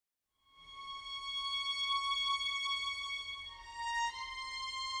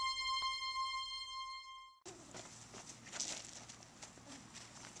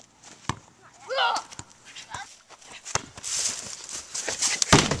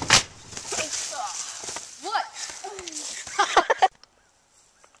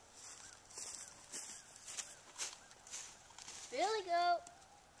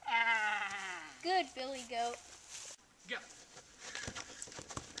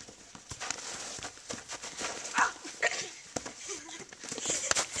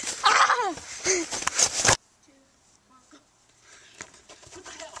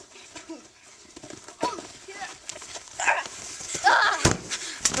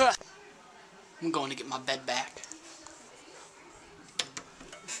I'm going to get my bed back.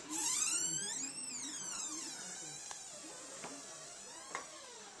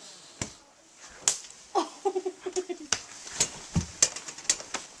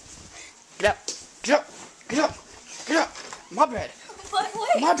 Get up! Get up! Get up! Get up! My bed!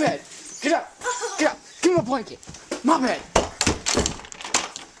 My bed! Get up! Get up! Give me my blanket! My bed!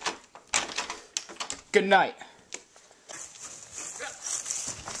 Good night.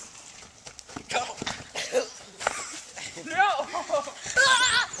 Go! No!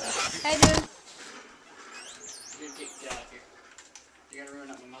 Hey, dude. Dude, get out of here. You're gonna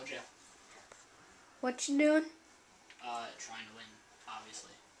ruin up my mojo. What you doing? Trying to win,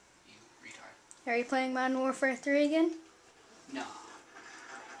 obviously. You retard. Are you playing Modern Warfare 3 again? No.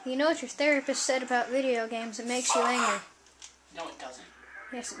 You know what your therapist said about video games? It makes you angry. No, it doesn't.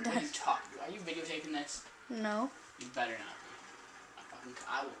 Yes, it What are you does. talking about? Are you videotaping this? No. You better not be.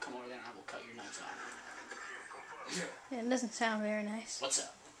 I will come over there and I will cut your nuts off. It doesn't sound very nice. What's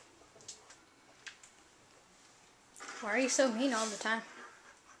up? Why are you so mean all the time?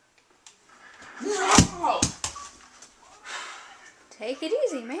 No! Take it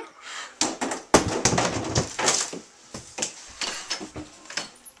easy, man.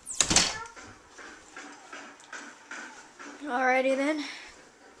 Alrighty then.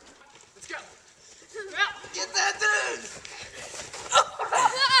 Let's go! Get that dude!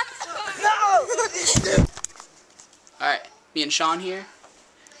 No! Alright, me and Sean here.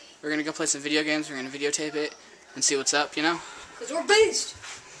 We're gonna go play some video games. We're gonna videotape it and see what's up, you know? Because we're beast!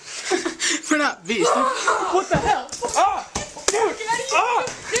 We're not beasts. What the hell? Ah! Dude! Ah!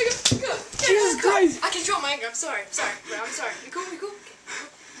 Jesus Christ! I control my anger. I'm sorry. I'm sorry. Bro, I'm sorry. You cool? You cool?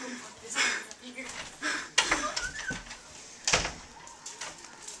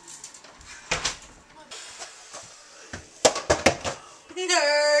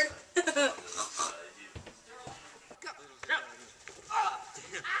 Nerd!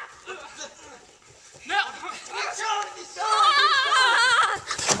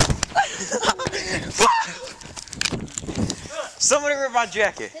 Somebody rip my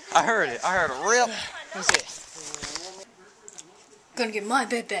jacket. I heard it. I heard a rip. That's it. Gonna get my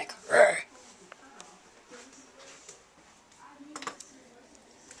bed back.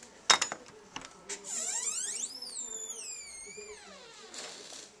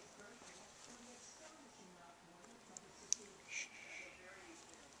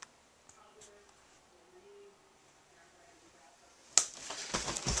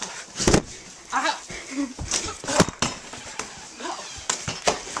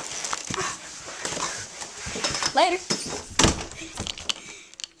 Later.